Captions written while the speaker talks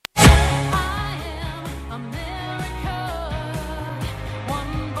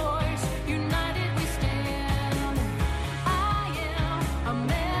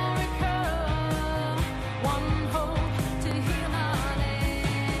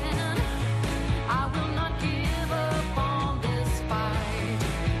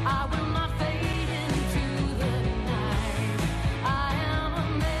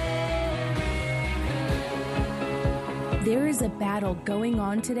is a battle going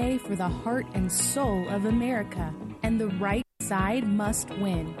on today for the heart and soul of America, and the right side must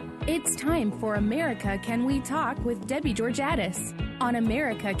win. It's time for America Can We Talk with Debbie Georgatos. On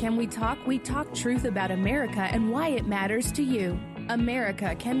America Can We talk truth about America and why it matters to you.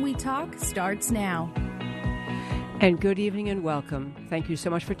 America Can We Talk starts now. And good evening and welcome. Thank you so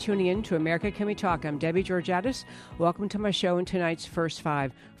much for tuning in to America Can We Talk. I'm Debbie Georgatos. Welcome to my show in tonight's First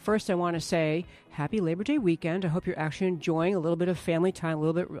Five. First, I want to say happy Labor Day weekend. I hope you're actually enjoying a little bit of family time, a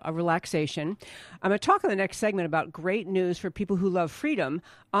little bit of relaxation. I'm going to talk in the next segment about great news for people who love freedom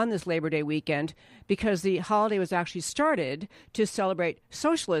on this Labor Day weekend, because the holiday was actually started to celebrate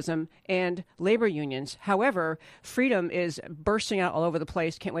socialism and labor unions. However, freedom is bursting out all over the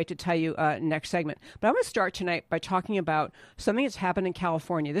place. Can't wait to tell you next segment. But I'm going to start tonight by talking about something that's happened in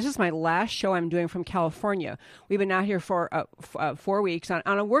California. This is my last show I'm doing from California. We've been out here for 4 weeks on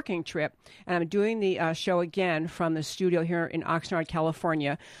a working trip, and I'm doing the show again from the studio here in Oxnard,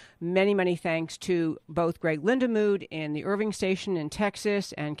 California. Many, many thanks to both Greg Lindemood in the Irving station in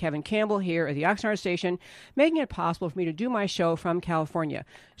Texas and Kevin Campbell here at the Oxnard station, making it possible for me to do my show from California.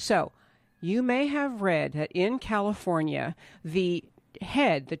 So, you may have read that in California, the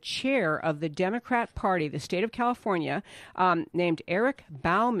chair of the Democrat Party, the state of California, named Eric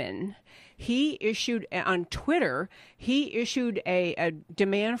Bauman, he issued on Twitter, a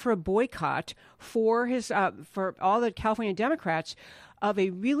demand for a boycott for for all the California Democrats of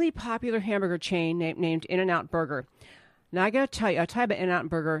a really popular hamburger chain named In-N-Out Burger. Now, I got to tell you, I'll tell you about In-N-Out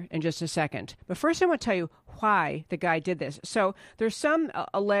Burger in just a second. But first, I want to tell you why the guy did this. So there's some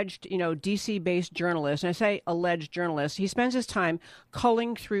alleged, D.C.-based journalist, and I say alleged journalist. He spends his time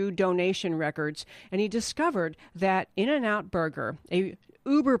culling through donation records, and he discovered that In-N-Out Burger, a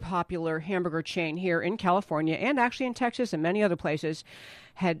uber popular hamburger chain here in California and actually in Texas and many other places,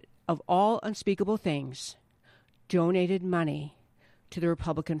 had, of all unspeakable things, donated money to the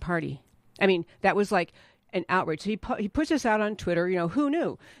Republican Party. I mean, that was like an outrage. So he puts this out on Twitter. Who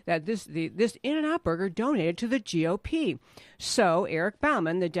knew that this In-N-Out Burger donated to the GOP? So Eric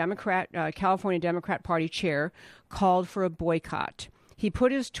Bauman, the California Democrat Party chair, called for a boycott. He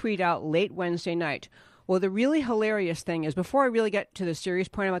put his tweet out late Wednesday night. Well, the really hilarious thing is, before I really get to the serious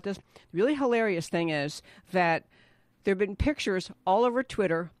point about this, the really hilarious thing is that there have been pictures all over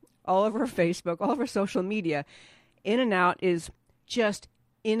Twitter, all over Facebook, all over social media. In-N-Out is just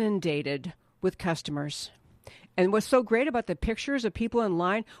inundated with customers. And what's so great about the pictures of people in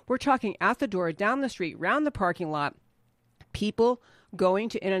line, we're talking out the door, down the street, round the parking lot, people going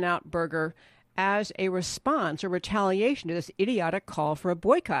to In-N-Out Burger as a response or retaliation to this idiotic call for a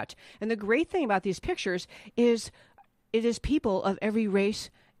boycott. And the great thing about these pictures is it is people of every race,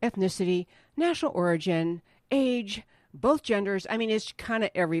 ethnicity, national origin, age, both genders. I mean, it's kind of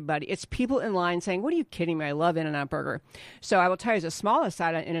everybody. It's people in line saying, what are you kidding me? I love In-N-Out Burger. So I will tell you as a small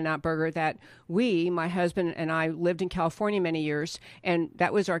aside on In-N-Out Burger that my husband and I lived in California many years, and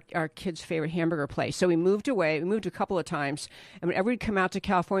that was our kids' favorite hamburger place. So we moved away. We moved a couple of times. And whenever we'd come out to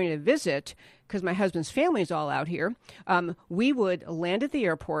California to visit, because my husband's family is all out here, we would land at the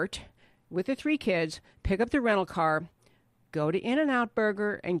airport with the 3 kids, pick up the rental car, go to In-N-Out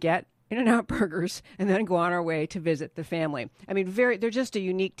Burger and get In-N-Out Burgers, and then go on our way to visit the family. I mean, they're just a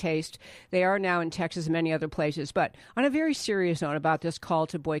unique taste. They are now in Texas and many other places. But on a very serious note about this call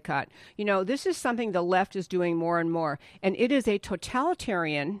to boycott, this is something the left is doing more and more. And it is a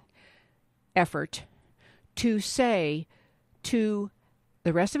totalitarian effort to say to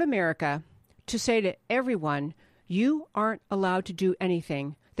the rest of America, to say to everyone, you aren't allowed to do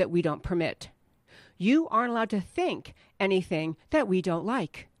anything that we don't permit. You aren't allowed to think anything that we don't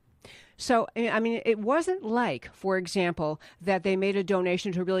like. So, I mean, it wasn't like, for example, that they made a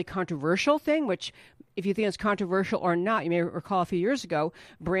donation to a really controversial thing, which, if you think it's controversial or not, you may recall a few years ago,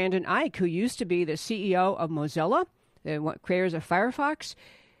 Brandon Ike, who used to be the CEO of Mozilla, the creators of Firefox,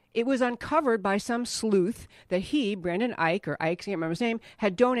 it was uncovered by some sleuth that Brandon Ike, or Ike, I can't remember his name,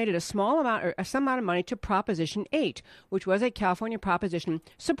 had donated a small amount or some amount of money to Proposition 8, which was a California proposition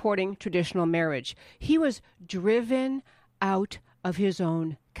supporting traditional marriage. He was driven out of his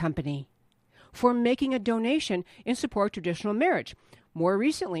own company for making a donation in support of traditional marriage. More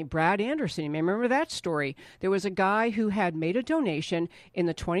recently, Brad Anderson, you may remember that story. There was a guy who had made a donation in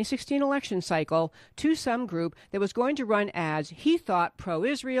the 2016 election cycle to some group that was going to run ads, he thought,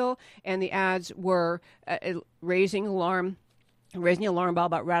 pro-Israel, and the ads were raising the alarm bell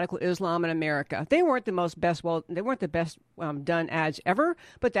about radical Islam in America. They weren't the best done ads ever,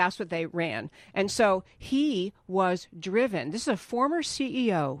 but that's what they ran. And so he was driven. This is a former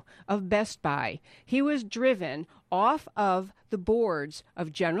CEO of Best Buy. He was driven off of the boards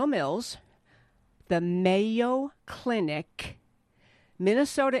of General Mills the Mayo Clinic,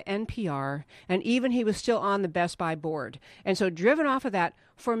 Minnesota NPR, and even he was still on the Best Buy board. And so driven off of that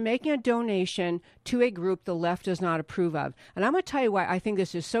for making a donation to a group the left does not approve of. And I'm going to tell you why I think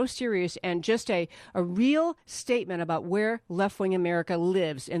this is so serious and just a real statement about where left-wing America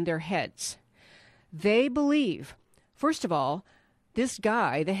lives in their heads. They believe, first of all, this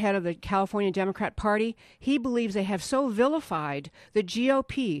guy, the head of the California Democrat Party, he believes they have so vilified the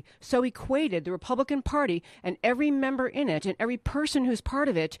GOP, so equated the Republican Party and every member in it and every person who's part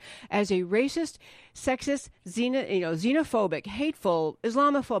of it as a racist, sexist, xenophobic, hateful,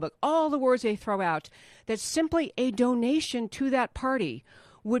 Islamophobic, all the words they throw out, that simply a donation to that party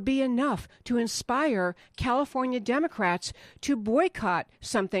would be enough to inspire California Democrats to boycott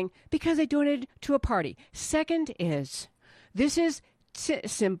something because they donated to a party. Second is, this is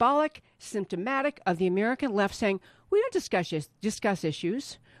symbolic, symptomatic of the American left saying, we don't discuss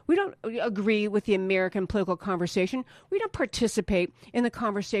issues. We don't agree with the American political conversation. We don't participate in the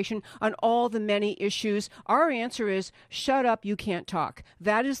conversation on all the many issues. Our answer is, shut up, you can't talk.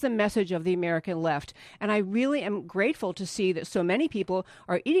 That is the message of the American left. And I really am grateful to see that so many people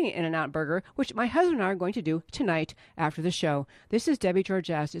are eating an In-N-Out burger, which my husband and I are going to do tonight after the show. This is Debbie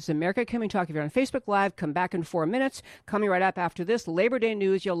Georgatos. It's America Can We Talk. If you're on Facebook Live, come back in 4 minutes. Coming right up after this, Labor Day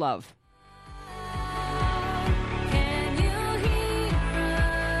news you'll love.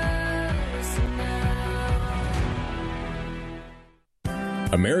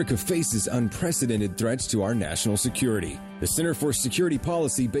 America faces unprecedented threats to our national security. The Center for Security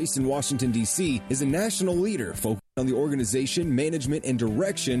Policy, based in Washington, D.C., is a national leader focused on the organization, management, and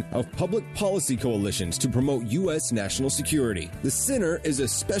direction of public policy coalitions to promote U.S. national security. The Center is a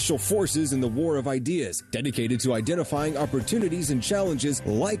special forces in the war of ideas, dedicated to identifying opportunities and challenges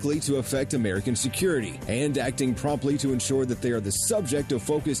likely to affect American security, and acting promptly to ensure that they are the subject of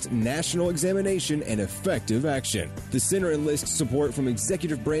focused national examination and effective action. The Center enlists support from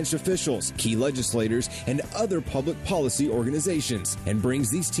executive branch officials, key legislators, and other public policy organizations, and brings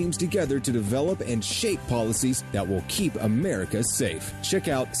these teams together to develop and shape policies that will keep America safe. Check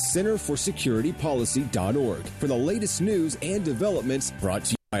out centerforsecuritypolicy.org for the latest news and developments brought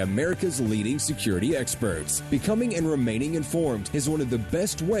to you by America's leading security experts. Becoming and remaining informed is one of the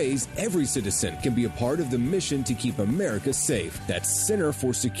best ways every citizen can be a part of the mission to keep America safe. That's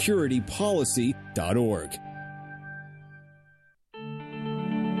centerforsecuritypolicy.org.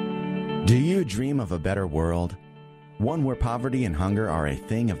 Do you dream of a better world? One where poverty and hunger are a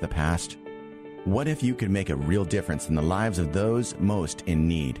thing of the past? What if you could make a real difference in the lives of those most in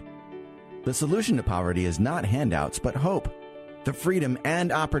need? The solution to poverty is not handouts, but hope. The freedom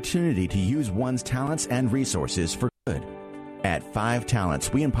and opportunity to use one's talents and resources for good. At 5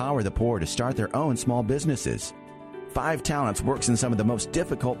 Talents, we empower the poor to start their own small businesses. 5 Talents works in some of the most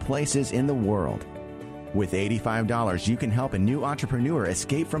difficult places in the world. With $85, you can help a new entrepreneur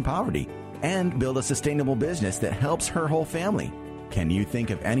escape from poverty and build a sustainable business that helps her whole family. Can you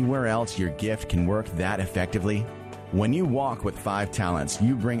think of anywhere else your gift can work that effectively? When you walk with 5 Talents,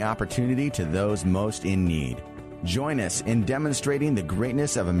 you bring opportunity to those most in need. Join us in demonstrating the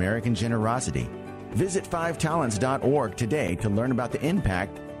greatness of American generosity. Visit 5talents.org today to learn about the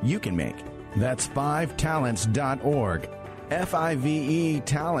impact you can make. That's 5talents.org. FIVE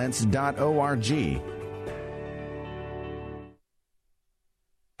talents.org.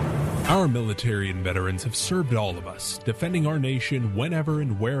 Our military and veterans have served all of us, defending our nation whenever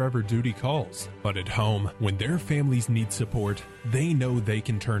and wherever duty calls. But at home, when their families need support, they know they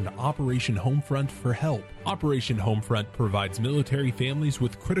can turn to Operation Homefront for help. Operation Homefront provides military families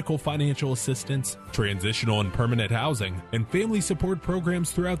with critical financial assistance, transitional and permanent housing, and family support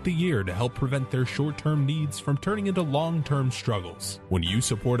programs throughout the year to help prevent their short-term needs from turning into long-term struggles. When you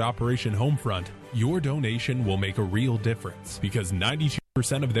support Operation Homefront, your donation will make a real difference, because 92%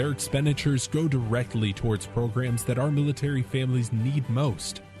 of their expenditures go directly towards programs that our military families need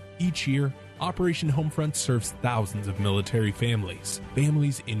most. Each year, Operation Homefront serves thousands of military families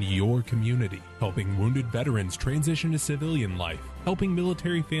in your community, helping wounded veterans transition to civilian life, helping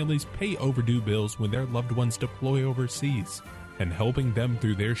military families pay overdue bills when their loved ones deploy overseas, and helping them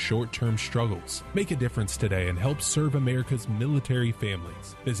through their short-term struggles. Make a difference today and help serve America's military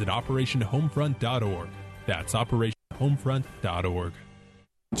families. Visit OperationHomefront.org. That's OperationHomefront.org.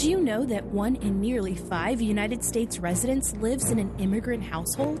 Do you know that 1 in nearly 5 United States residents lives in an immigrant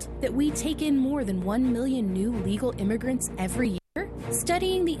household? That we take in more than 1 million new legal immigrants every year?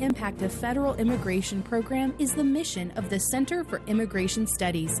 Studying the impact of federal immigration program is the mission of the Center for Immigration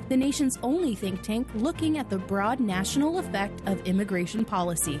Studies, the nation's only think tank looking at the broad national effect of immigration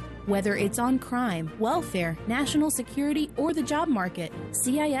policy. Whether it's on crime, welfare, national security, or the job market,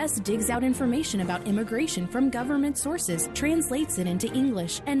 CIS digs out information about immigration from government sources, translates it into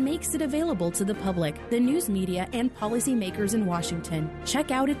English, and makes it available to the public, the news media, and policymakers in Washington.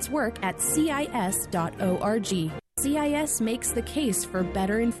 Check out its work at CIS.org. CIS makes the case for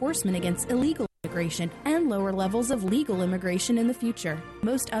better enforcement against illegal immigration and lower levels of legal immigration in the future.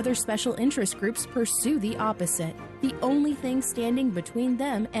 Most other special interest groups pursue the opposite. The only thing standing between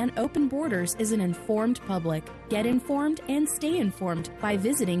them and open borders is an informed public. Get informed and stay informed by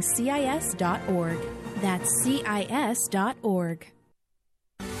visiting CIS.org. That's CIS.org.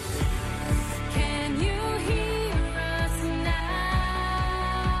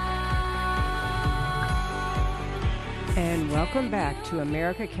 And welcome back to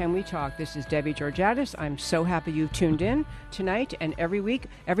America Can We Talk. This is Debbie Georgatos. I'm so happy you've tuned in tonight and every week,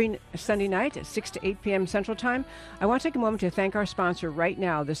 every Sunday night at 6 to 8 p.m. Central Time. I want to take a moment to thank our sponsor right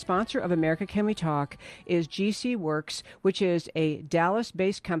now. The sponsor of America Can We Talk is GC Works, which is a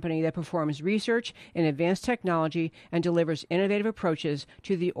Dallas-based company that performs research in advanced technology and delivers innovative approaches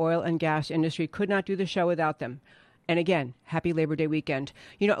to the oil and gas industry. Could not do the show without them. And again, happy Labor Day weekend.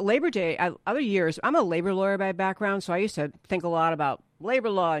 You know, Labor Day, other years, I'm a labor lawyer by background, so I used to think a lot about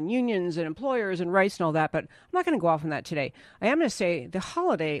labor law and unions and employers and rights and all that, but I'm not going to go off on that today. I am going to say the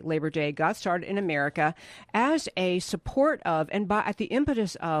holiday Labor Day got started in America as a support of and at the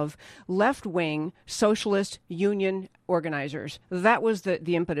impetus of left-wing socialist union organizers. That was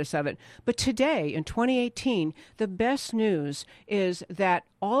the impetus of it. But today, in 2018, the best news is that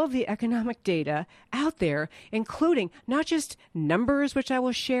all of the economic data out there, including not just numbers, which I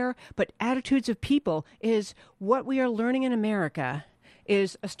will share, but attitudes of people, is what we are learning in America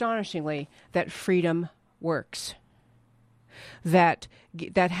is astonishingly that freedom works. That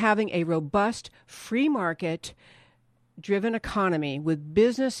having a robust free market driven economy with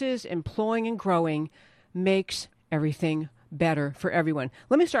businesses employing and growing makes everything better for everyone.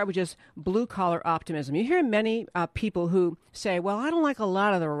 Let me start with just blue-collar optimism. You hear many people who say, well, I don't like a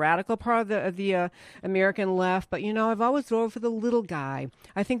lot of the radical part of the American left, but, you know, I've always voted for the little guy.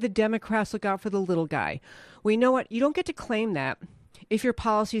 I think the Democrats look out for the little guy. Well, you know what? You don't get to claim that if your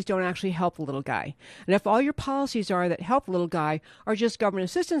policies don't actually help the little guy. And if all your policies are that help the little guy are just government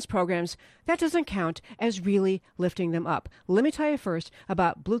assistance programs, that doesn't count as really lifting them up. Let me tell you first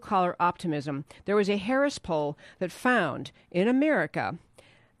about blue-collar optimism. There was a Harris poll that found in America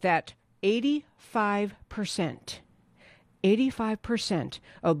that 85%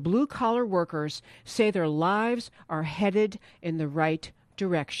 of blue-collar workers say their lives are headed in the right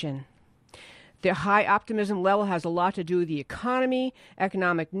direction. The high optimism level has a lot to do with the economy,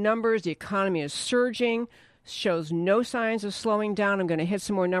 economic numbers. The economy is surging, shows no signs of slowing down. I'm going to hit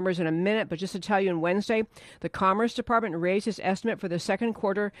some more numbers in a minute, but just to tell you, on Wednesday, the Commerce Department raised its estimate for the second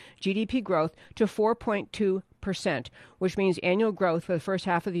quarter GDP growth to 4.2%, which means annual growth for the first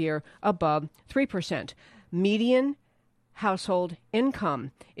half of the year above 3%. Median household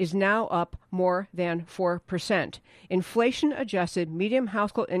income is now up more than 4%. Inflation-adjusted median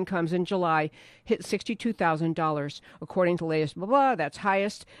household incomes in July hit $62,000, according to the latest That's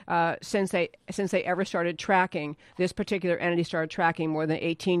highest since they ever started tracking. This particular entity started tracking more than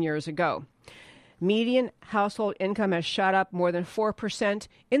 18 years ago. Median household income has shot up more than 4%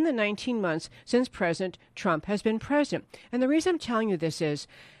 in the 19 months since President Trump has been president. And the reason I'm telling you this is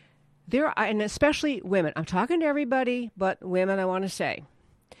and especially women. I'm talking to everybody, but women, I want to say.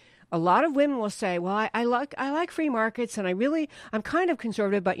 A lot of women will say, well, I like free markets, and I'm kind of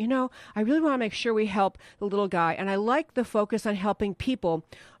conservative, but, you know, I really want to make sure we help the little guy. And I like the focus on helping people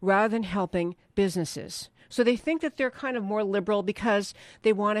rather than helping businesses. So they think that they're kind of more liberal because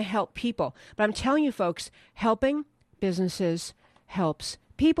they want to help people. But I'm telling you, folks, helping businesses helps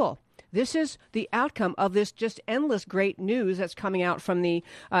people. This is the outcome of this just endless great news that's coming out from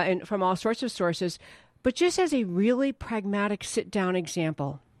from all sorts of sources. But just as a really pragmatic sit-down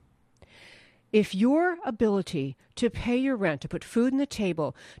example, if your ability to pay your rent, to put food on the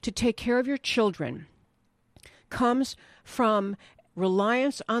table, to take care of your children comes from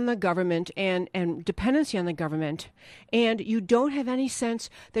reliance on the government and dependency on the government, and you don't have any sense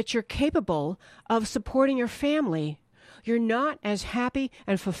that you're capable of supporting your family, you're not as happy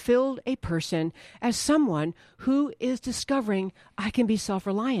and fulfilled a person as someone who is discovering I can be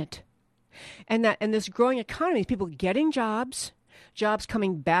self-reliant. And this growing economy, people getting jobs, Jobs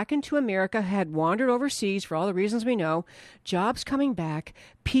coming back into America, had wandered overseas for all the reasons we know. Jobs coming back,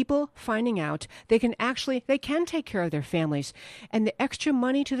 people finding out they can take care of their families. And the extra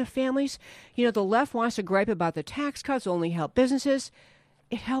money to the families, the left wants to gripe about the tax cuts only help businesses.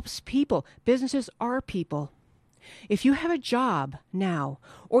 It helps people. Businesses are people. If you have a job now,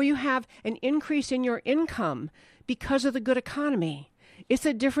 or you have an increase in your income because of the good economy, it's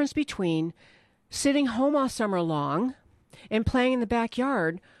the difference between sitting home all summer long and playing in the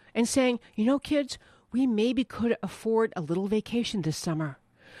backyard and saying, kids, we maybe could afford a little vacation this summer.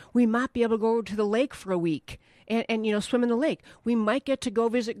 We might be able to go to the lake for a week and swim in the lake. We might get to go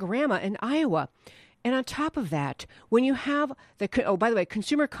visit grandma in Iowa. And on top of that, when you have by the way,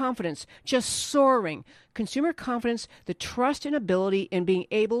 consumer confidence just soaring. Consumer confidence, the trust and ability in being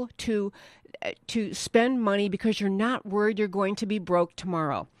able to spend money because you're not worried you're going to be broke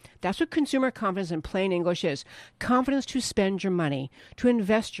tomorrow. That's what consumer confidence in plain English is. Confidence to spend your money, to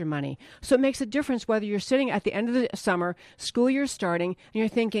invest your money. So it makes a difference whether you're sitting at the end of the summer, school year starting, and you're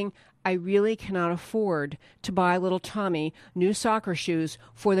thinking, I really cannot afford to buy little Tommy new soccer shoes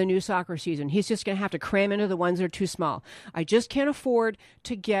for the new soccer season. He's just going to have to cram into the ones that are too small. I just can't afford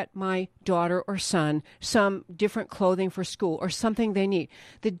to get my daughter or son some different clothing for school or something they need.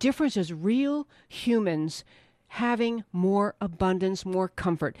 The difference is real humans having more abundance, more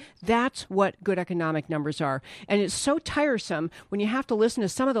comfort. That's what good economic numbers are. And it's so tiresome when you have to listen to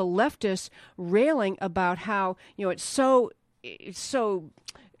some of the leftists railing about how, it's so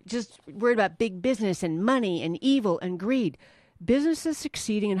just worried about big business and money and evil and greed. Businesses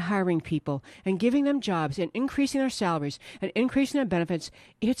succeeding in hiring people and giving them jobs and increasing their salaries and increasing their benefits,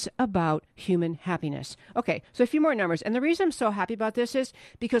 it's about human happiness. Okay, so a few more numbers. And the reason I'm so happy about this is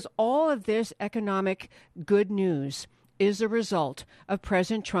because all of this economic good news is a result of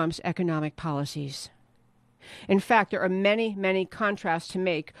President Trump's economic policies. In fact, there are many, many contrasts to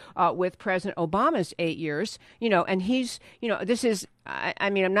make with President Obama's 8 years, and he's, this is,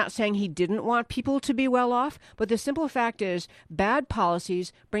 I'm not saying he didn't want people to be well off, but the simple fact is bad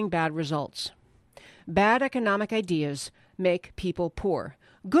policies bring bad results. Bad economic ideas make people poor.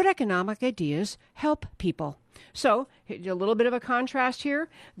 Good economic ideas help people. So a little bit of a contrast here.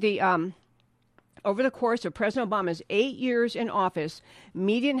 Over the course of President Obama's 8 years in office,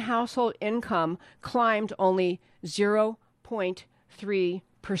 median household income climbed only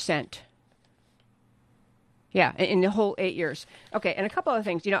 0.3%. Yeah, in the whole 8 years. Okay, and a couple of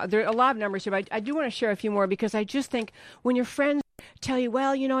things. There are a lot of numbers here, but I do want to share a few more because I just think when your friends tell you,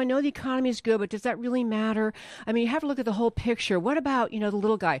 well, I know the economy is good, but does that really matter? You have to look at the whole picture. What about, the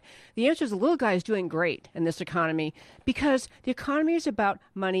little guy? The answer is the little guy is doing great in this economy because the economy is about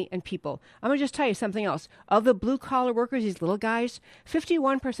money and people. I'm going to just tell you something else. Of the blue-collar workers, these little guys,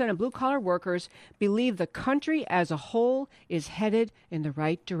 51% of blue-collar workers believe the country as a whole is headed in the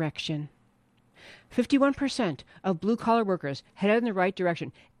right direction. 51% of blue-collar workers headed in the right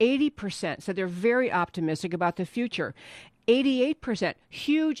direction. 80% said they're very optimistic about the future. 88%,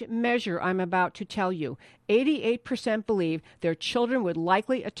 huge measure I'm about to tell you, 88% believe their children would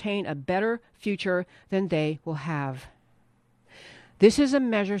likely attain a better future than they will have. This is a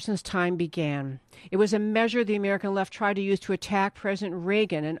measure since time began. It was a measure the American left tried to use to attack President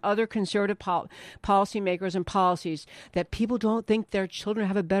Reagan and other conservative policymakers and policies, that people don't think their children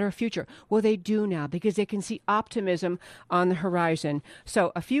have a better future. Well, they do now because they can see optimism on the horizon.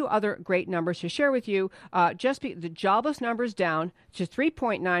 So a few other great numbers to share with you. The jobless numbers down to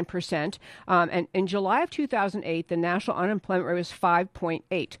 3.9%. And in July of 2008, the national unemployment rate was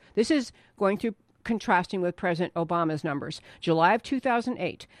 5.8. This is going through contrasting with President Obama's numbers. July of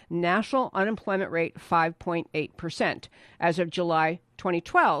 2008, national unemployment rate 5.8%. As of July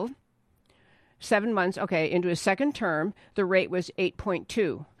 2012, 7 months, into his second term, the rate was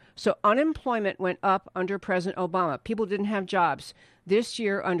 8.2. So unemployment went up under President Obama. People didn't have jobs. This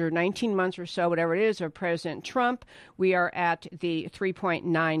year, under 19 months or so, whatever it is, of President Trump, we are at the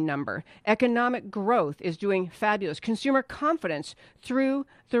 3.9 number. Economic growth is doing fabulous. Consumer confidence through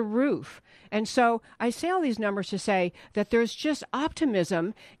the roof. And so I say all these numbers to say that there's just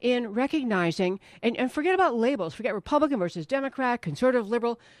optimism in recognizing, and forget about labels, forget Republican versus Democrat, conservative,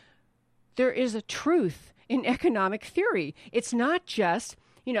 liberal. There is a truth in economic theory. It's not just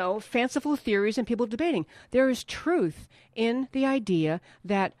fanciful theories and people debating. There is truth in the idea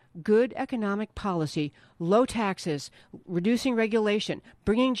that good economic policy, low taxes, reducing regulation,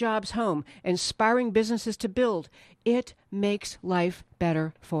 bringing jobs home, inspiring businesses to build, it makes life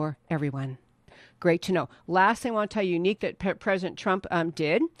better for everyone. Great to know. Last thing I want to tell you, unique that President Trump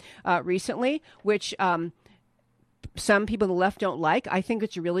did recently, which some people on the left don't like. I think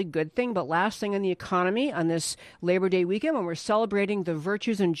it's a really good thing. But last thing in the economy on this Labor Day weekend, when we're celebrating the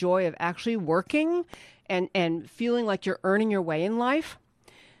virtues and joy of actually working and feeling like you're earning your way in life,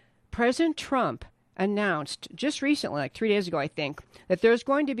 President Trump announced just recently, like 3 days ago, I think, that there's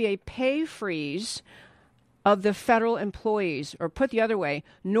going to be a pay freeze of the federal employees. Or put the other way,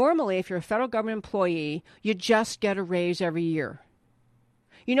 normally if you're a federal government employee, you just get a raise every year.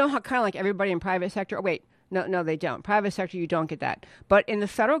 You know how kind of like everybody in private sector, oh, wait, no, they don't. Private sector, you don't get that. But in the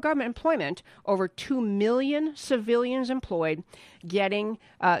federal government employment, over 2 million civilians employed get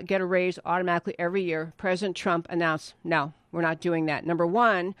a raise automatically every year. President Trump announced, no, we're not doing that. Number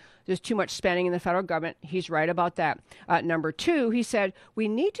one, there's too much spending in the federal government. He's right about that. Number two, he said, we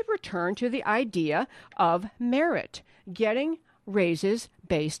need to return to the idea of merit, getting raises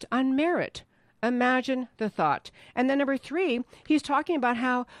based on merit. Imagine the thought. And then number three, he's talking about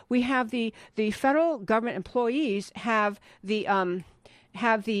how we have the federal government employees have the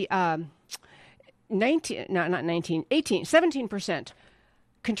 17%,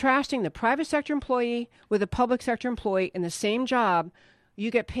 contrasting the private sector employee with a public sector employee in the same job. You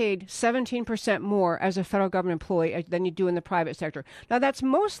get paid 17% more as a federal government employee than you do in the private sector. Now, that's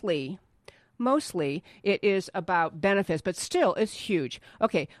mostly it is about benefits, but still it's huge.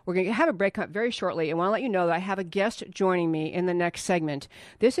 Okay, we're going to have a break up very shortly. I want to let you know that I have a guest joining me in the next segment.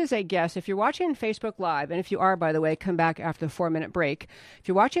 This is a guest. If you're watching on Facebook Live, and if you are, by the way, come back after the 4-minute break. If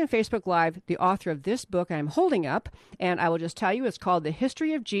you're watching on Facebook Live, the author of this book I'm holding up, and I will just tell you, it's called The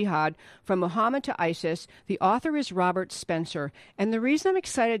History of Jihad, From Muhammad to ISIS. The author is Robert Spencer. And the reason I'm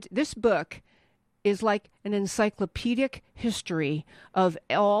excited, this book is like an encyclopedic history of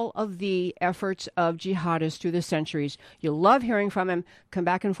all of the efforts of jihadists through the centuries. You'll love hearing from him. Come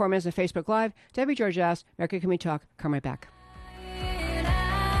back in 4 minutes on Facebook Live. Debbie George Ask, America Can We Talk. Come right back.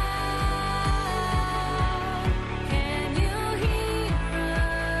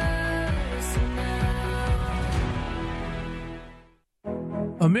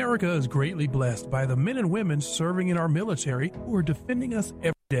 America is greatly blessed by the men and women serving in our military who are defending us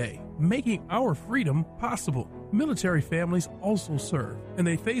every day, making our freedom possible. Military families also serve, and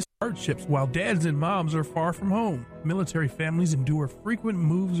they face hardships while dads and moms are far from home. Military families endure frequent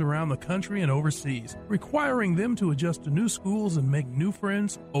moves around the country and overseas, requiring them to adjust to new schools and make new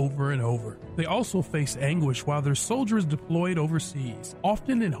friends over and over. They also face anguish while their soldiers deployed overseas,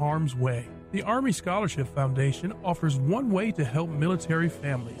 often in harm's way. The Army Scholarship Foundation offers one way to help military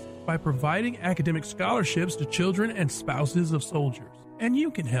families by providing academic scholarships to children and spouses of soldiers. And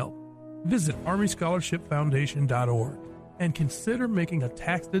you can help. Visit ArmyScholarshipFoundation.org and consider making a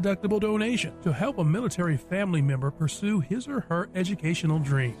tax-deductible donation to help a military family member pursue his or her educational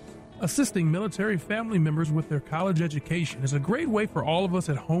dreams. Assisting military family members with their college education is a great way for all of us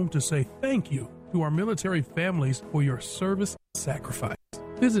at home to say thank you to our military families for your service and sacrifice.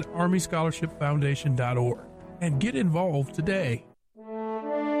 Visit ArmyScholarshipFoundation.org and get involved today.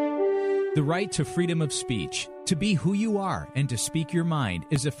 The right to freedom of speech, to be who you are and to speak your mind,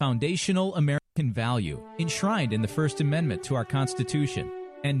 is a foundational American value enshrined in the First Amendment to our Constitution.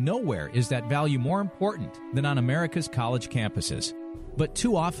 And nowhere is that value more important than on America's college campuses. But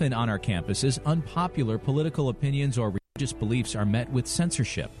too often on our campuses, unpopular political opinions or religious beliefs are met with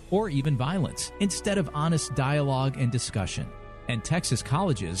censorship or even violence instead of honest dialogue and discussion. And Texas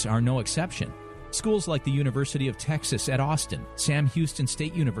colleges are no exception. Schools like the University of Texas at Austin, Sam Houston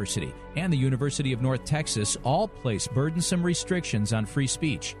State University, and the University of North Texas all place burdensome restrictions on free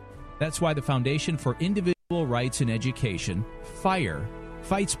speech. That's why the Foundation for Individual Rights in Education, FIRE,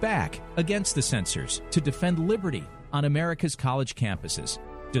 fights back against the censors to defend liberty on America's college campuses.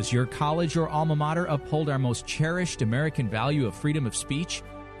 Does your college or alma mater uphold our most cherished American value of freedom of speech?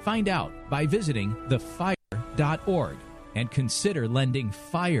 Find out by visiting thefire.org. And consider lending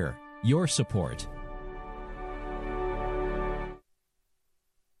FIRE your support.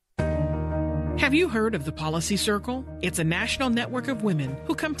 Have you heard of the Policy Circle? It's a national network of women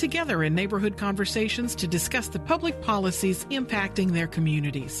who come together in neighborhood conversations to discuss the public policies impacting their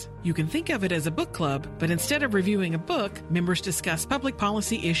communities. You can think of it as a book club, but instead of reviewing a book, members discuss public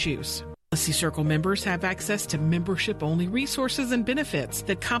policy issues. Policy Circle members have access to membership-only resources and benefits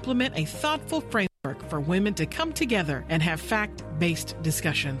that complement a thoughtful framework for women to come together and have fact-based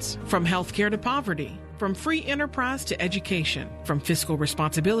discussions. From healthcare to poverty, from free enterprise to education, from fiscal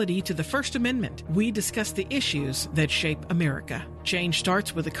responsibility to the First Amendment, we discuss the issues that shape America. Change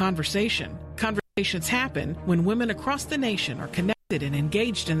starts with a conversation. Conversations happen when women across the nation are connected and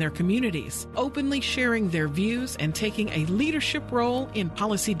engaged in their communities, openly sharing their views and taking a leadership role in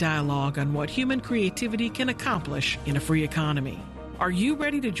policy dialogue on what human creativity can accomplish in a free economy. Are you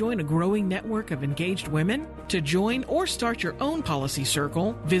ready to join a growing network of engaged women? To join or start your own policy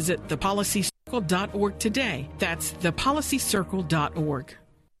circle, visit thepolicycircle.org today. That's thepolicycircle.org.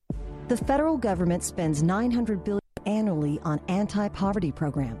 The federal government spends $900 billion annually on anti-poverty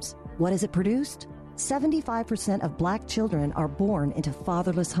programs. What has it produced? 75% of black children are born into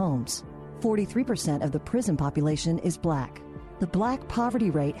fatherless homes. 43% of the prison population is black. The black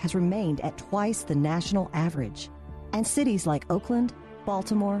poverty rate has remained at twice the national average. And cities like Oakland,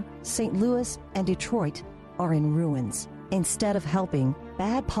 Baltimore, St. Louis, and Detroit are in ruins. Instead of helping,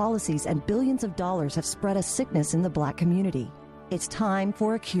 bad policies and billions of dollars have spread a sickness in the black community. It's time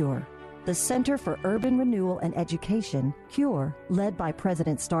for a cure. The Center for Urban Renewal and Education, CURE, led by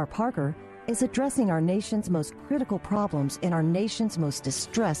President Star Parker, is addressing our nation's most critical problems in our nation's most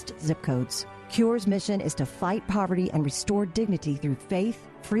distressed zip codes. CURE's mission is to fight poverty and restore dignity through faith,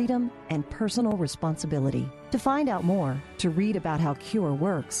 freedom, and personal responsibility. To find out more, to read about how CURE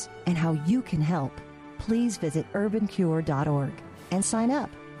works, and how you can help, please visit urbancure.org and sign up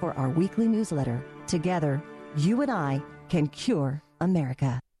for our weekly newsletter. Together, you and I can cure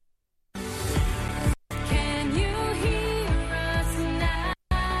America.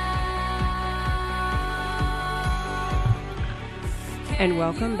 And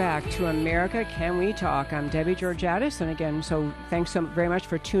welcome back to America Can We Talk? I'm Debbie Georgiadis, and again, so thanks so very much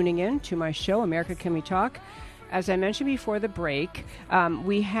for tuning in to my show, America Can We Talk? As I mentioned before the break,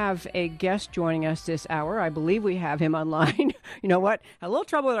 we have a guest joining us this hour. I believe we have him online. You know what? Had a little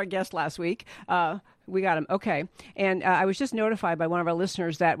trouble with our guest last week. We got him. Okay. And I was just notified by one of our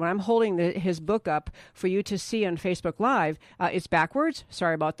listeners that when I'm holding his book up for you to see on Facebook Live, it's backwards.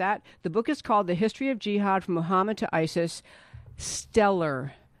 Sorry about that. The book is called The History of Jihad from Muhammad to ISIS.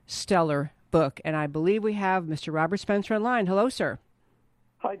 Stellar book. And I believe we have Mr. Robert Spencer online. Hello, sir.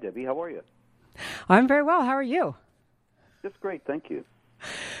 Hi, Debbie. How are you? I'm very well. How are you? Just great. Thank you.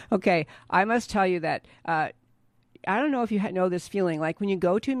 Okay. I must tell you that I don't know if you know this feeling, like when you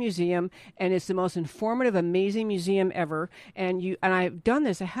go to a museum and it's the most informative, amazing museum ever, and I've done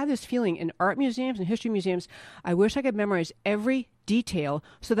this, I have this feeling in art museums and history museums, I wish I could memorize every detail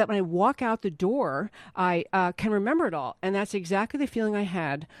so that when I walk out the door, I can remember it all. And that's exactly the feeling I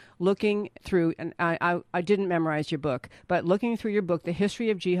had looking through, and I didn't memorize your book, but looking through your book, The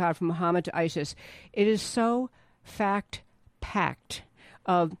History of Jihad from Muhammad to ISIS, it is so fact-packed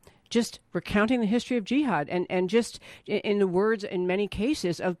of just recounting the history of jihad and just in the words, in many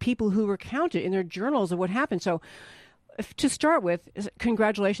cases, of people who recount it in their journals of what happened. So to start with,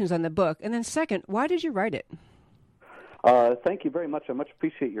 congratulations on the book. And then second, why did you write it? Thank you very much. I much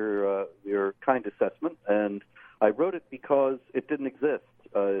appreciate your kind assessment. And I wrote it because it didn't exist.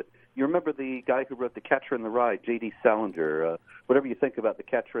 You remember the guy who wrote The Catcher in the Rye, J.D. Salinger. Whatever you think about The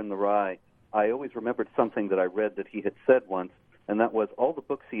Catcher in the Rye, I always remembered something that I read that he had said once, and that was all the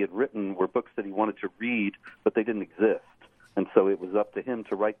books he had written were books that he wanted to read, but they didn't exist. And so it was up to him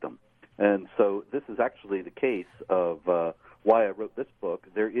to write them. And so this is actually the case of why I wrote this book.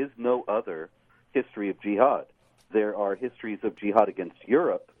 There is no other history of jihad. There are histories of jihad against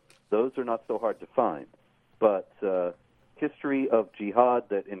Europe. Those are not so hard to find. But history of jihad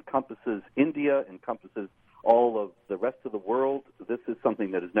that encompasses India, encompasses all of the rest of the world, this is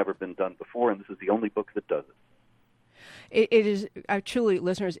something that has never been done before, and this is the only book that does it. It is truly,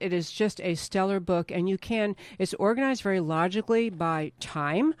 listeners, it is just a stellar book, and it's organized very logically by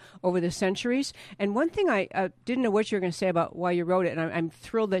time over the centuries. And one thing I didn't know what you were going to say about why you wrote it, and I'm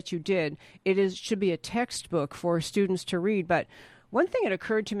thrilled that you did. It should be a textbook for students to read. But one thing that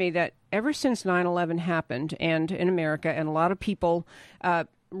occurred to me that ever since 9/11 happened, and in America, and a lot of people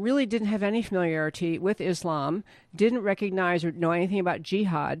really didn't have any familiarity with Islam, didn't recognize or know anything about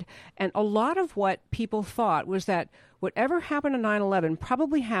jihad. And a lot of what people thought was that whatever happened on 9/11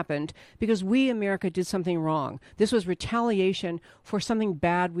 probably happened because we, America, did something wrong. This was retaliation for something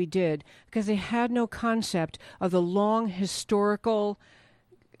bad we did, because they had no concept of the long historical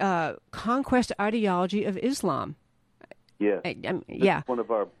conquest ideology of Islam. Yeah. Yeah.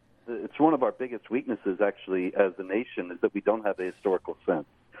 It's one of our biggest weaknesses, actually, as a nation, is that we don't have a historical sense.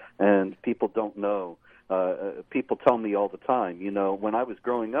 And people don't know. People tell me all the time, when I was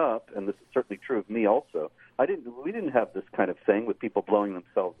growing up, and this is certainly true of me also, we didn't have this kind of thing with people blowing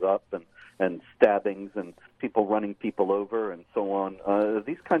themselves up and stabbings and people running people over and so on.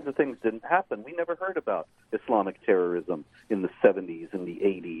 These kinds of things didn't happen. We never heard about Islamic terrorism in the 70s and the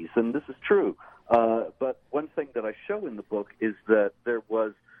 80s, and this is true. But one thing that I show in the book is that there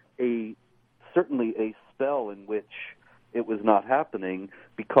was certainly a spell in which it was not happening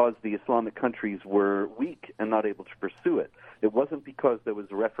because the Islamic countries were weak and not able to pursue it. It wasn't because because there was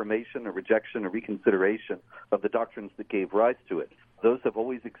a reformation, a rejection, a reconsideration of the doctrines that gave rise to it. Those have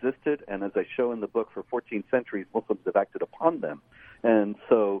always existed, and as I show in the book, for 14 centuries, Muslims have acted upon them. And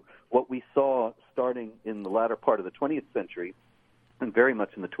so what we saw starting in the latter part of the 20th century, and very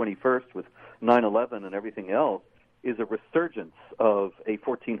much in the 21st with 9/11 and everything else, is a resurgence of a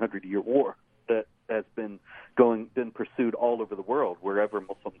 1400-year war that has been pursued all over the world, wherever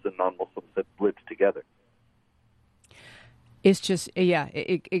Muslims and non-Muslims have lived together. It's just,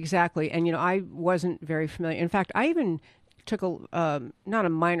 exactly. And, I wasn't very familiar. In fact, I even took not a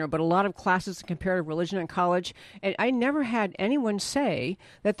minor, but a lot of classes in comparative religion in college, and I never had anyone say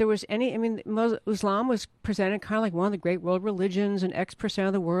that there was any, Islam was presented kind of like one of the great world religions and X%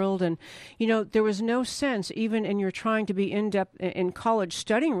 of the world, and, there was no sense, even in your trying to be in-depth in college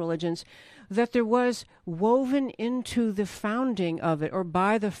studying religions, that there was woven into the founding of it or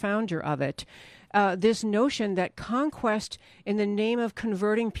by the founder of it this notion that conquest in the name of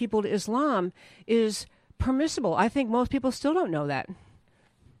converting people to Islam is permissible. I think most people still don't know that.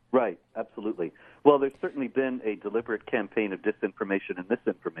 Right, absolutely. Well, there's certainly been a deliberate campaign of disinformation and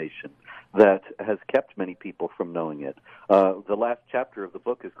misinformation that has kept many people from knowing it. The last chapter of the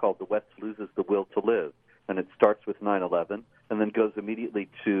book is called The West Loses the Will to Live, and it starts with 9/11 and then goes immediately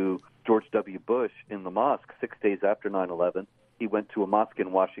to George W. Bush in the mosque 6 days after 9/11. He went to a mosque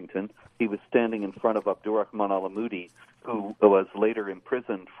in Washington. He was standing in front of Abdurrahman al-Amoudi, who was later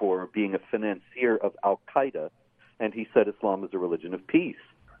imprisoned for being a financier of al-Qaeda, and he said Islam is a religion of peace.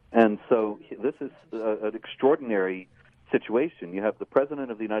 And so this is an extraordinary situation. You have the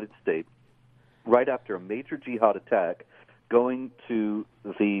President of the United States, right after a major jihad attack, going to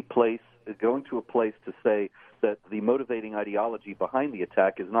a place to say that the motivating ideology behind the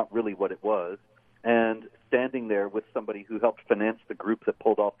attack is not really what it was, and standing there with somebody who helped finance the group that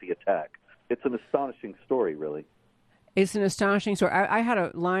pulled off the attack. It's an astonishing story, really. It's an astonishing story. I had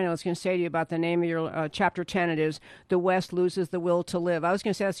a line I was going to say to you about the name of your chapter 10. It is The West Loses the Will to Live. I was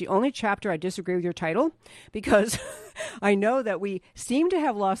going to say that's the only chapter I disagree with your title, because I know that we seem to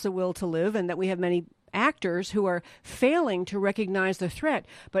have lost the will to live and that we have many actors who are failing to recognize the threat.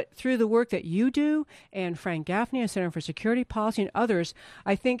 But through the work that you do and Frank Gaffney, Center for Security Policy, and others,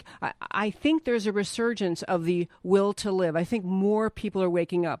 I think there's a resurgence of the will to live. I think more people are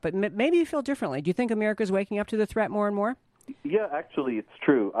waking up. But maybe you feel differently. Do you think America's waking up to the threat more and more? Yeah, actually, it's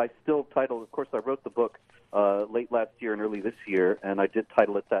true. I still title, of course, I wrote the book late last year and early this year, and I did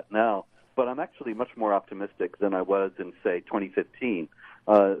title it that now. But I'm actually much more optimistic than I was in, say, 2015.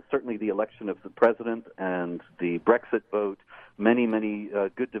 Certainly the election of the president and the Brexit vote, many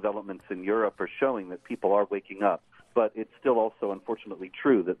good developments in Europe are showing that people are waking up. But it's still also, unfortunately,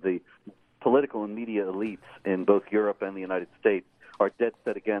 true that the political and media elites in both Europe and the United States are dead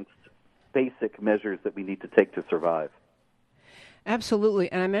set against basic measures that we need to take to survive.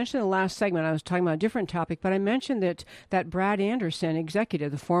 Absolutely. And I mentioned in the last segment, I was talking about a different topic, but I mentioned that Brad Anderson,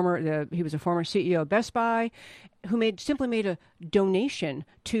 executive, he was a former CEO of Best Buy, who simply made a donation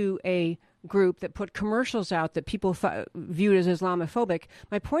to a group that put commercials out that people viewed as Islamophobic.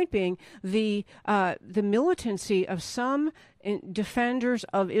 My point being, the militancy of some defenders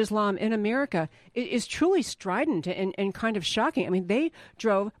of Islam in America is truly strident and kind of shocking. I mean, they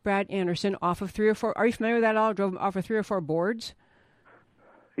drove Brad Anderson off of 3 or 4. Are you familiar with that at all? Drove him off of 3 or 4 boards.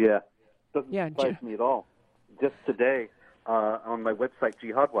 Yeah, doesn't surprise me at all. Just today, on my website,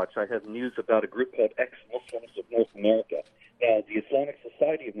 Jihad Watch, I have news about a group called Ex-Muslims of North America. Now, the Islamic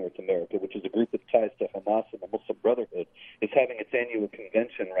Society of North America, which is a group with ties to Hamas and the Muslim Brotherhood, is having its annual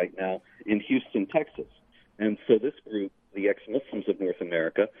convention right now in Houston, Texas. And so this group, the Ex-Muslims of North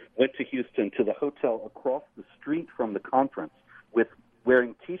America, went to Houston to the hotel across the street from the conference with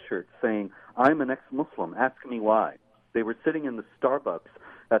wearing T-shirts saying, "I'm an ex-Muslim, ask me why." They were sitting in the Starbucks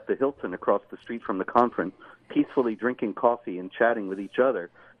at the Hilton across the street from the conference, peacefully drinking coffee and chatting with each other,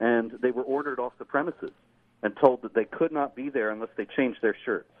 and they were ordered off the premises and told that they could not be there unless they changed their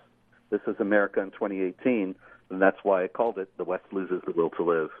shirts. This is America in 2018, and that's why I called it The West Loses the Will to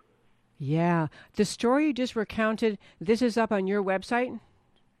Live. Yeah. The story you just recounted, this is up on your website?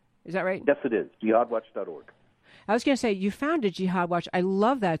 Is that right? Yes, it is, jihadwatch.org. I was going to say, you founded Jihad Watch. I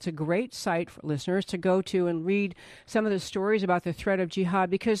love that. It's a great site for listeners to go to and read some of the stories about the threat of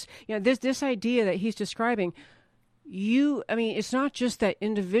jihad, because this idea that he's describing, it's not just that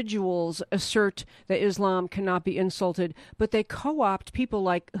individuals assert that Islam cannot be insulted, but they co-opt people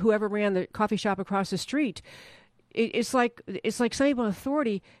like whoever ran the coffee shop across the street. It's like some people in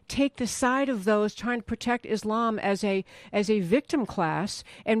authority take the side of those trying to protect Islam as a victim class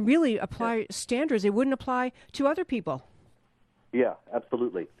and really apply standards they wouldn't apply to other people. Yeah,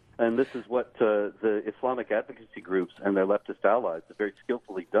 absolutely. And this is what the Islamic advocacy groups and their leftist allies have very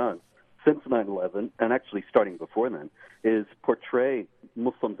skillfully done since 9/11, and actually starting before then, is portray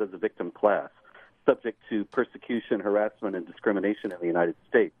Muslims as a victim class, subject to persecution, harassment, and discrimination in the United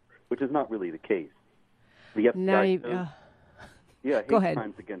States, which is not really the case. The FBI hate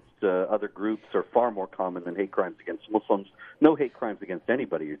crimes against other groups are far more common than hate crimes against Muslims. No hate crimes against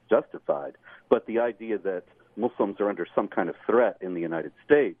anybody is justified, but the idea that Muslims are under some kind of threat in the United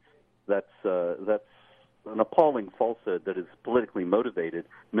States, that's an appalling falsehood that is politically motivated,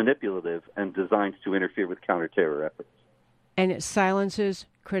 manipulative, and designed to interfere with counterterror efforts. And it silences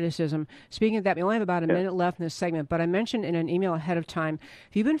criticism. Speaking of that, we only have about a minute left in this segment, but I mentioned in an email ahead of time,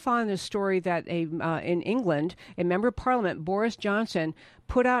 if you've been following this story that in England, a member of Parliament, Boris Johnson,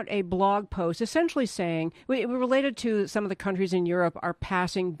 put out a blog post essentially saying, related to some of the countries in Europe are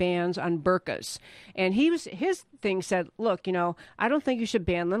passing bans on burqas. And his thing said, look, I don't think you should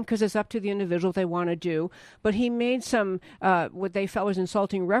ban them because it's up to the individual if they want to do. But he made some, what they felt was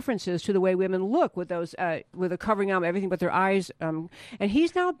insulting references to the way women look with those, with a covering up everything but their eyes. And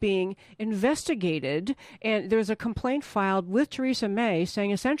he's now being investigated. And there's a complaint filed with Theresa May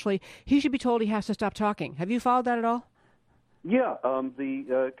saying essentially he should be told he has to stop talking. Have you followed that at all? Yeah,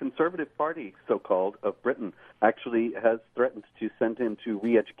 the Conservative Party, so-called, of Britain actually has threatened to send him to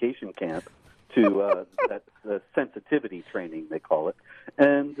re-education camp to that sensitivity training, they call it.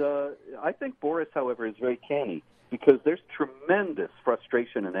 And I think Boris, however, is very canny because there's tremendous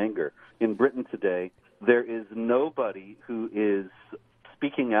frustration and anger in Britain today. There is nobody who is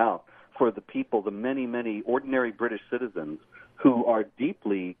speaking out for the people, the many, many ordinary British citizens who are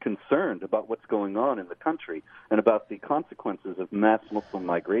deeply concerned about what's going on in the country and about the consequences of mass Muslim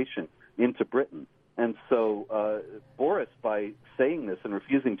migration into Britain. And so Boris, by saying this and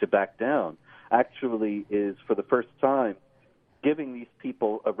refusing to back down, actually is, for the first time, giving these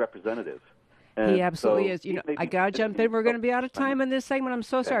people a representative. And he absolutely is. I got to jump in. We're going to be out of time in this segment. I'm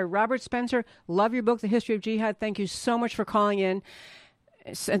so sorry. Robert Spencer, love your book, The History of Jihad. Thank you so much for calling in.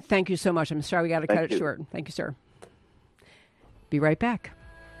 And thank you so much. I'm sorry we got to cut it short. Thank you, sir. Be right back.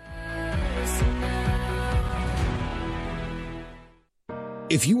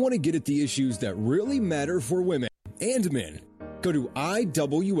 If you want to get at the issues that really matter for women and men, go to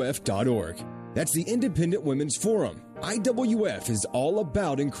IWF.org. That's the Independent Women's Forum. IWF is all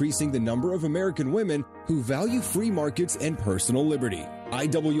about increasing the number of American women who value free markets and personal liberty.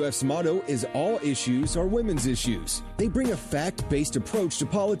 IWF's motto is all issues are women's issues. They bring a fact-based approach to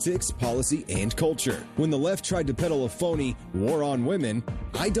politics, policy, and culture. When the left tried to peddle a phony war on women,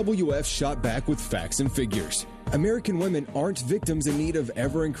 IWF shot back with facts and figures. American women aren't victims in need of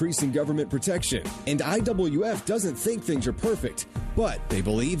ever-increasing government protection, and IWF doesn't think things are perfect, but they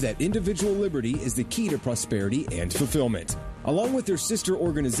believe that individual liberty is the key to prosperity and fulfillment. Along with their sister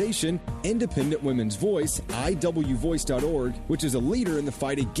organization, Independent Women's Voice, IWVoice.org, which is a leader in the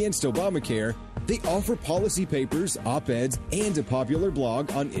fight against Obamacare, they offer policy papers, op-eds, and a popular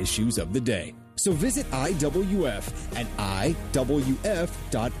blog on issues of the day. So visit IWF at IWF.org.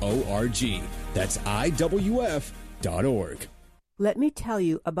 That's IWF.org. Let me tell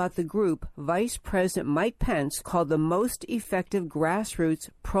you about the group Vice President Mike Pence called the most effective grassroots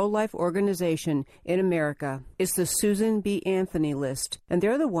pro-life organization in America. It's the Susan B. Anthony List, and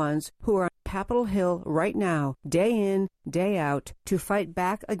they're the ones who are on Capitol Hill right now, day in, day out, to fight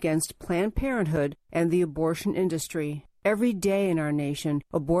back against Planned Parenthood and the abortion industry. Every day in our nation,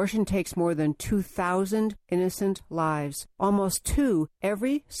 abortion takes more than 2,000 innocent lives, almost 2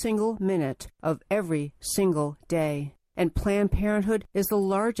 every single minute of every single day. And Planned Parenthood is the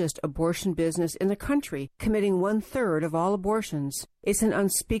largest abortion business in the country, committing 1/3 of all abortions. It's an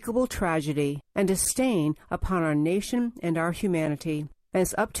unspeakable tragedy and a stain upon our nation and our humanity. And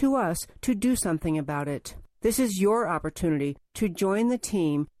it's up to us to do something about it. This is your opportunity to join the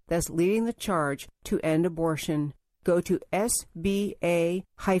team that's leading the charge to end abortion. Go to sba-list.org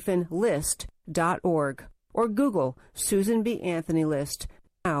or Google Susan B. Anthony List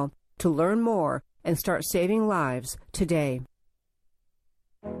now to learn more and start saving lives today.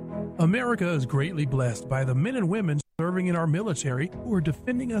 America is greatly blessed by the men and women serving in our military who are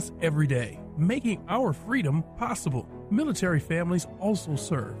defending us every day, making our freedom possible. Military families also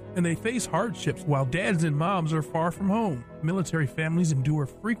serve, and they face hardships while dads and moms are far from home. Military families endure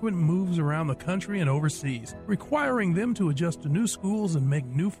frequent moves around the country and overseas, requiring them to adjust to new schools and make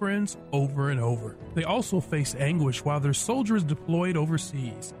new friends over and over. They also face anguish while their soldiers deployed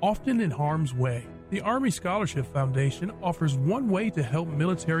overseas, often in harm's way. The Army Scholarship Foundation offers one way to help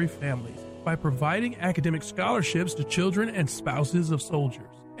military families by providing academic scholarships to children and spouses of soldiers.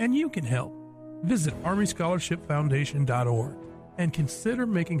 And you can help. Visit ArmyScholarshipFoundation.org. and consider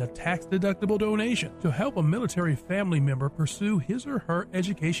making a tax-deductible donation to help a military family member pursue his or her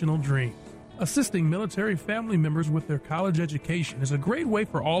educational dreams. Assisting military family members with their college education is a great way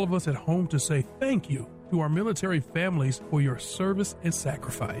for all of us at home to say thank you to our military families for your service and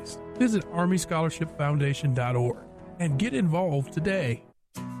sacrifice. Visit ArmyScholarshipFoundation.org and get involved today.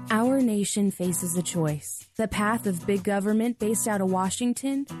 Our nation faces a choice: the path of big government based out of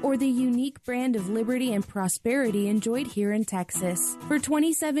Washington, or the unique brand of liberty and prosperity enjoyed here in Texas. For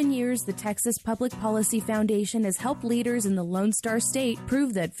 27 years, the Texas Public Policy Foundation has helped leaders in the Lone Star State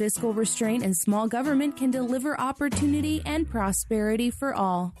prove that fiscal restraint and small government can deliver opportunity and prosperity for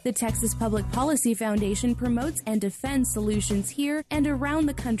all. The Texas Public Policy Foundation promotes and defends solutions here and around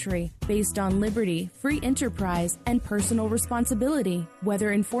the country based on liberty, free enterprise, and personal responsibility.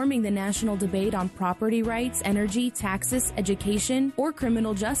 Whether informing the national debate on property rights, energy, taxes, education, or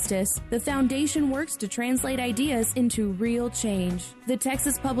criminal justice, the foundation works to translate ideas into real change. The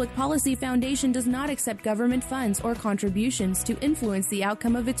Texas Public Policy Foundation does not accept government funds or contributions to influence the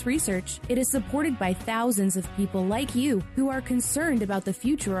outcome of its research. It is supported by thousands of people like you who are concerned about the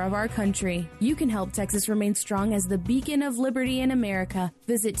future of our country. You can help Texas remain strong as the beacon of liberty in America.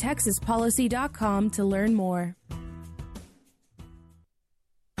 Visit TexasPolicy.com to learn more.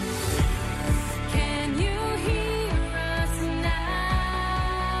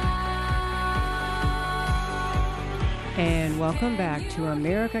 And welcome back to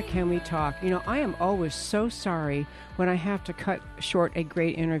America Can We Talk. You know, I am always so sorry when I have to cut short a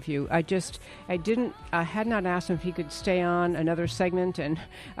great interview. I had not asked him if he could stay on another segment, and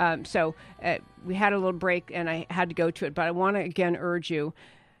so we had a little break and I had to go to it. But I want to again urge you.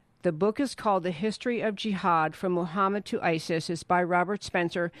 The book is called The History of Jihad, From Muhammad to ISIS. It's by Robert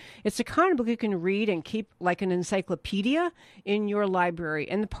Spencer. It's the kind of book you can read and keep like an encyclopedia in your library.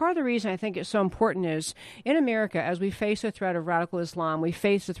 And part of the reason I think it's so important is in America, as we face the threat of radical Islam, we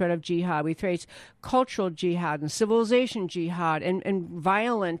face the threat of jihad, we face cultural jihad and civilization jihad and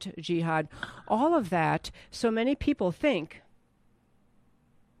violent jihad, all of that. So many people think...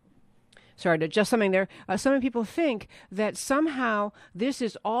 Sorry to adjust something there. So many people think that somehow this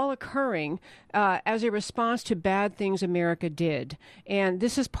is all occurring as a response to bad things America did. And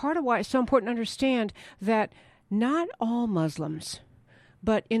this is part of why it's so important to understand that not all Muslims,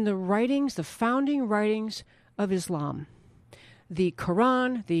 but in the writings, the founding writings of Islam, the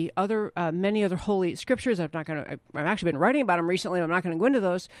Quran, the other many other holy scriptures. I've actually been writing about them recently. I'm not going to go into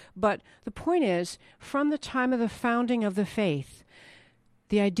those. But the point is, from the time of the founding of the faith,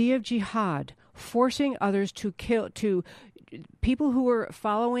 the idea of jihad, forcing others to kill, to people who were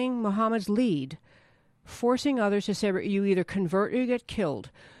following Muhammad's lead, forcing others to say you either convert or you get killed.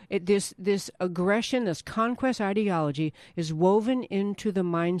 This aggression, this conquest ideology is woven into the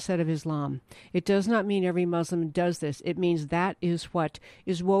mindset of Islam. It does not mean every Muslim does this. It means that is what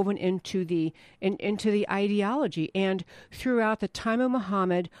is woven into the ideology. And throughout the time of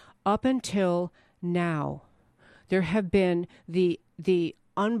Muhammad up until now, there have been the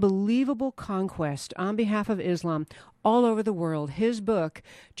unbelievable conquest on behalf of Islam all over the world. His book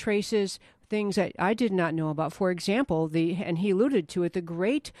traces things that I did not know about. For example, and he alluded to it, the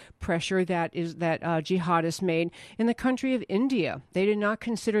great pressure that jihadists made in the country of India. They did not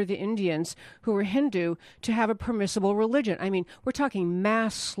consider the Indians who were Hindu to have a permissible religion. I mean, we're talking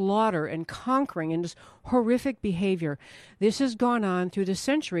mass slaughter and conquering and just horrific behavior. This has gone on through the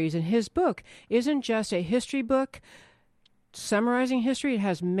centuries, and his book isn't just a history book summarizing history. It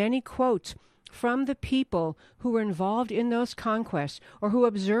has many quotes from the people who were involved in those conquests or who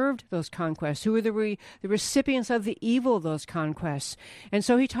observed those conquests, who were the recipients of the evil of those conquests. And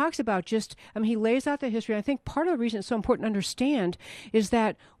so he talks about he lays out the history. I think part of the reason it's so important to understand is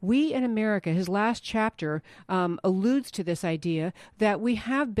that we in America, his last chapter alludes to this idea that we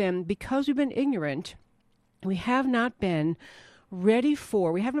have been, because we've been ignorant, we have not been ready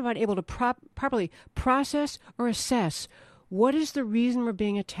for, we haven't been able to properly process or assess what is the reason we're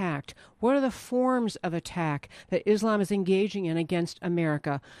being attacked? What are the forms of attack that Islam is engaging in against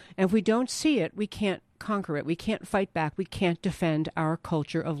America? And if we don't see it, we can't conquer it. We can't fight back. We can't defend our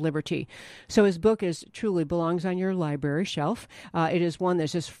culture of liberty. So his book truly belongs on your library shelf. It is one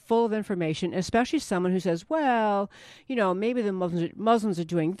that's just full of information, especially someone who says, well, maybe the Muslims are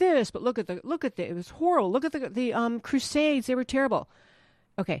doing this, but look at it was horrible. Look at the Crusades. They were terrible.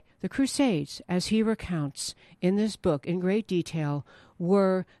 Okay, the Crusades, as he recounts in this book in great detail,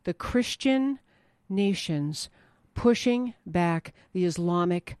 were the Christian nations pushing back the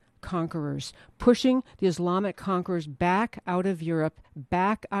Islamic conquerors, pushing the Islamic conquerors back out of Europe,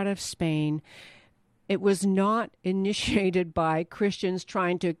 back out of Spain, It was not initiated by Christians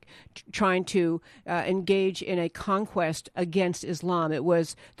trying to engage in a conquest against Islam. It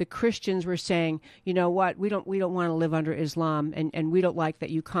was the Christians were saying, you know what, we don't want to live under Islam, and we don't like that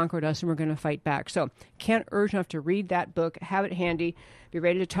you conquered us, and we're going to fight back. So can't urge enough to read that book, have it handy, be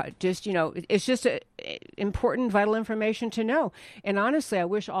ready to it's just important, vital information to know. And honestly, I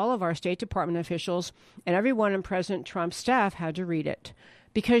wish all of our State Department officials and everyone in President Trump's staff had to read it.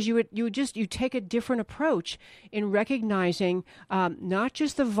 Because you take a different approach in recognizing not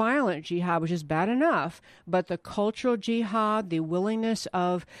just the violent jihad, which is bad enough, but the cultural jihad, the willingness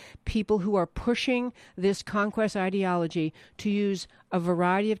of people who are pushing this conquest ideology to use a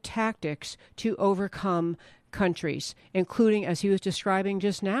variety of tactics to overcome countries, including, as he was describing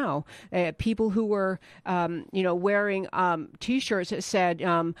just now, people who were, wearing T-shirts that said,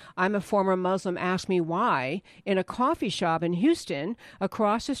 I'm a former Muslim, ask me why, in a coffee shop in Houston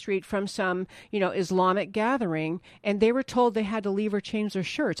across the street from some, Islamic gathering, and they were told they had to leave or change their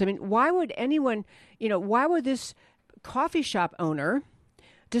shirts. I mean, why would this coffee shop owner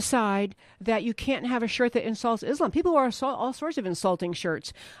decide that you can't have a shirt that insults Islam? People wear all sorts of insulting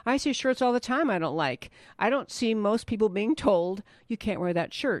shirts. I see shirts all the time I don't like. I don't see most people being told you can't wear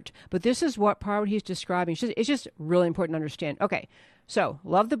that shirt. But this is what part of what he's describing. It's just really important to understand. Okay, so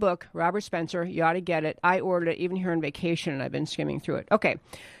love the book, Robert Spencer. You ought to get it. I ordered it even here on vacation, and I've been skimming through it. Okay,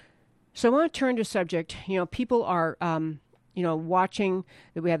 so I want to turn to a subject. People are watching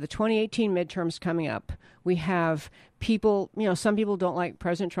that we have the 2018 midterms coming up. We have people, some people don't like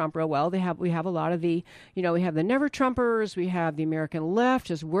President Trump real well. We have a lot of the, we have the never Trumpers. We have the American left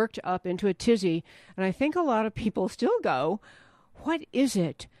has worked up into a tizzy. And I think a lot of people still go, what is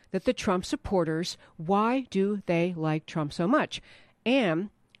it that the Trump supporters, why do they like Trump so much? And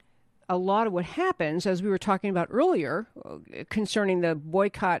a lot of what happens, as we were talking about earlier, concerning the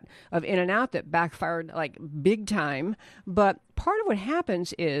boycott of In-N-Out that backfired like big time, but part of what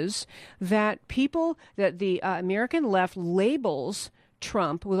happens is that the American left labels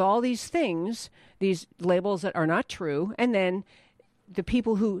Trump with all these things, these labels that are not true, and then the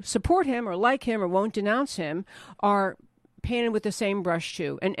people who support him or like him or won't denounce him are painted with the same brush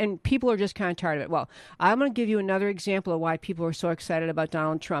too. And people are just kind of tired of it. Well, I'm going to give you another example of why people are so excited about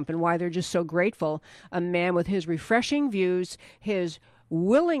Donald Trump and why they're just so grateful. A man with his refreshing views, his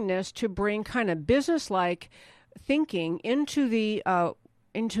willingness to bring kind of business-like thinking into the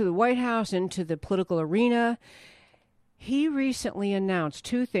White House, into the political arena. He recently announced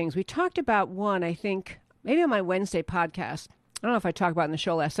two things. We talked about one, I think, maybe on my Wednesday podcast. I don't know if I talked about it in the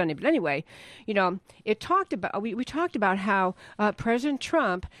show last Sunday, but anyway, we talked about how President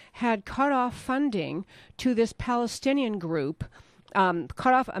Trump had cut off funding to this Palestinian group,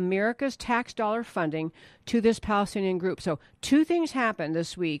 cut off America's tax dollar funding to this Palestinian group. So two things happened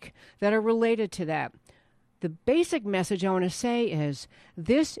this week that are related to that. The basic message I want to say is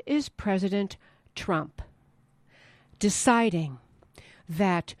this is President Trump deciding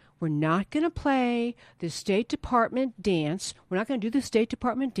that we're not going to play the State Department dance. We're not going to do the State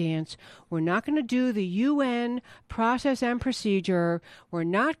Department dance. We're not going to do the UN process and procedure. We're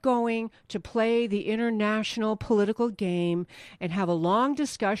not going to play the international political game and have a long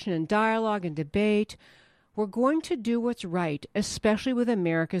discussion and dialogue and debate. We're going to do what's right, especially with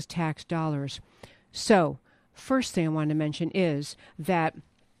America's tax dollars. So, first thing I want to mention is that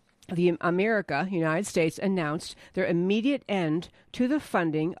United States, announced their immediate end to the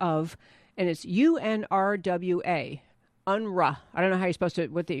funding of, and it's UNRWA, UNRWA. I don't know how you're supposed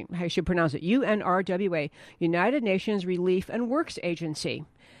to, how you should pronounce it. UNRWA, United Nations Relief and Works Agency.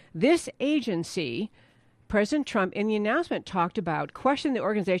 This agency, President Trump, in the announcement, talked about questioning the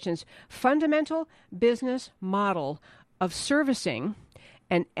organization's fundamental business model of servicing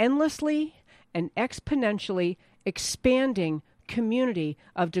an endlessly and exponentially expanding community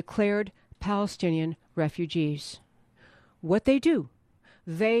of declared Palestinian refugees. What they do,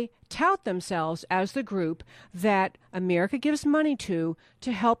 they tout themselves as the group that America gives money to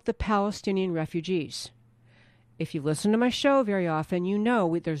help the Palestinian refugees. If you listen to my show very often, you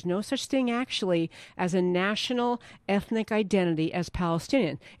know there's no such thing actually as a national ethnic identity as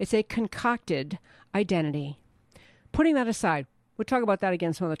Palestinian. It's a concocted identity. Putting that aside, we'll talk about that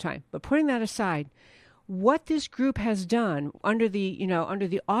again some other time, but putting that aside, what this group has done under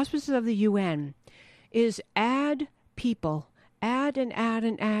the auspices of the UN is add people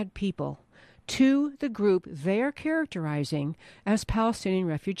to the group they're characterizing as Palestinian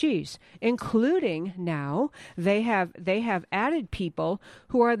refugees, including now they have added people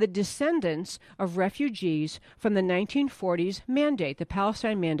who are the descendants of refugees from the 1940s mandate, the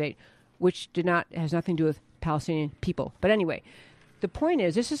Palestine Mandate, which has nothing to do with Palestinian people. But anyway, the point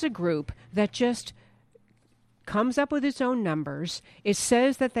is this is a group that just comes up with its own numbers. It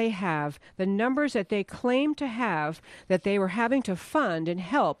says that they have the numbers that they claim to have, that they were having to fund and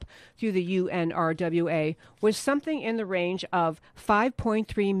help through the UNRWA, was something in the range of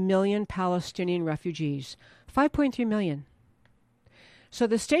 5.3 million Palestinian refugees. 5.3 million. So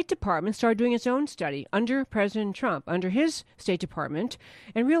the State Department started doing its own study under President Trump, under his State Department,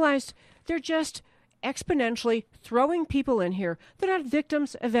 and realized they're just exponentially throwing people in here. They're not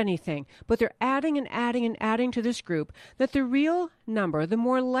victims of anything, but they're adding and adding and adding to this group, that the real number, the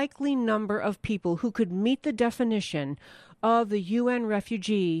more likely number of people who could meet the definition of the UN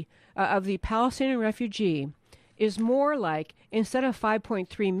refugee, of the Palestinian refugee, is more like, instead of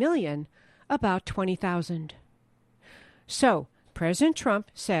 5.3 million, about 20,000. So President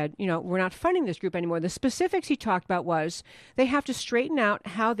Trump said, we're not funding this group anymore. The specifics he talked about was they have to straighten out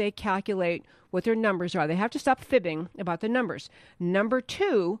how they calculate what their numbers are. They have to stop fibbing about the numbers. Number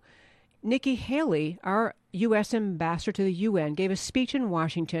two, Nikki Haley, our U.S. ambassador to the UN, gave a speech in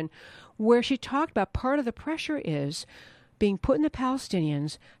Washington where she talked about part of the pressure is being put in the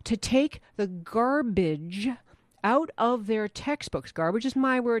Palestinians to take the garbage out of their textbooks. Garbage is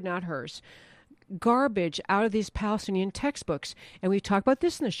my word, not hers. Garbage out of these Palestinian textbooks. And we've talked about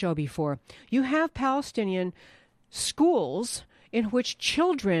this in the show before. You have Palestinian schools in which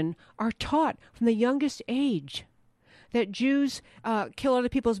children are taught from the youngest age that Jews kill other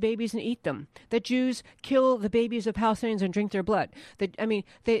people's babies and eat them, that Jews kill the babies of Palestinians and drink their blood.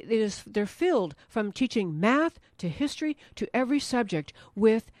 They're filled from teaching math to history to every subject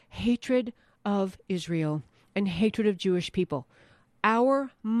with hatred of Israel and hatred of Jewish people.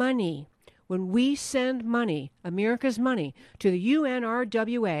 Our money, when we send money, America's money, to the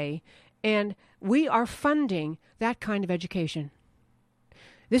UNRWA, and we are funding that kind of education.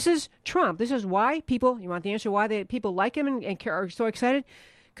 This is Trump. This is why people, you want the answer why people like him and are so excited?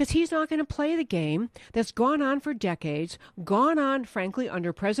 Because he's not going to play the game that's gone on for decades, gone on, frankly,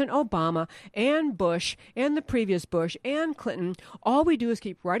 under President Obama and Bush and the previous Bush and Clinton. All we do is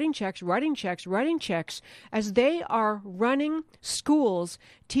keep writing checks as they are running schools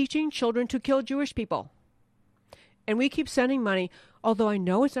teaching children to kill Jewish people. And we keep sending money, although I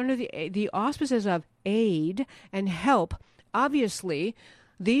know it's under the auspices of aid and help. Obviously,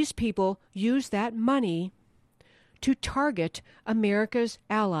 these people use that money to target America's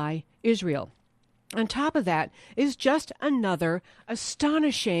ally, Israel. On top of that is just another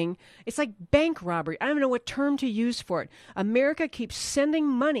astonishing, it's like bank robbery. I don't know what term to use for it. America keeps sending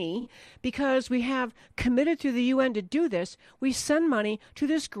money because we have committed through the UN to do this. We send money to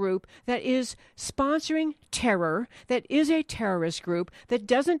this group that is sponsoring terror, that is a terrorist group, that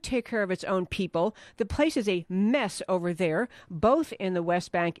doesn't take care of its own people. The place is a mess over there, both in the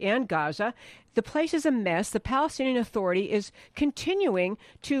West Bank and Gaza. The place is a mess. The Palestinian Authority is continuing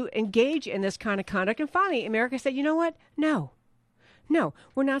to engage in this kind of conduct. And finally, America said, you know what? No,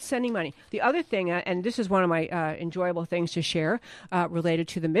 we're not sending money. The other thing, and this is one of my enjoyable things to share related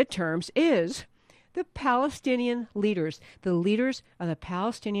to the midterms, is the Palestinian leaders, the leaders of the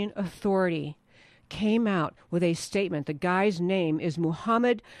Palestinian Authority, came out with a statement. The guy's name is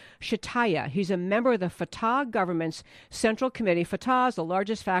Muhammad Shataya. He's a member of the Fatah government's Central Committee. Fatah is the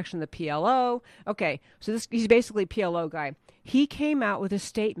largest faction of the PLO. Okay, so he's basically a PLO guy. He came out with a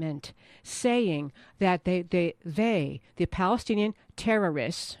statement saying that the Palestinian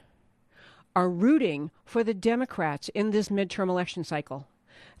terrorists, are rooting for the Democrats in this midterm election cycle.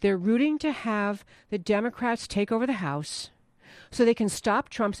 They're rooting to have the Democrats take over the House so they can stop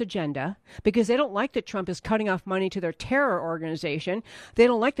Trump's agenda, because they don't like that Trump is cutting off money to their terror organization. They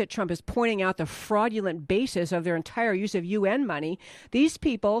don't like that Trump is pointing out the fraudulent basis of their entire use of UN money. These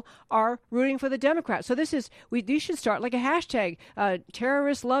people are rooting for the Democrats. So these should start like a hashtag,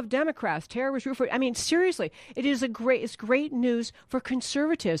 terrorists love Democrats, terrorists root for, seriously, it's great news for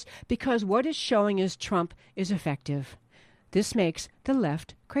conservatives, because what it's showing is Trump is effective. This makes the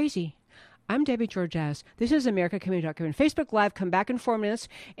left crazy. I'm Debbie Georgiadis. This is America Community Talk. On Facebook Live, come back in 4 minutes,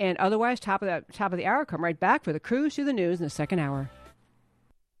 and otherwise, top of the hour, come right back for the cruise through the news in the second hour.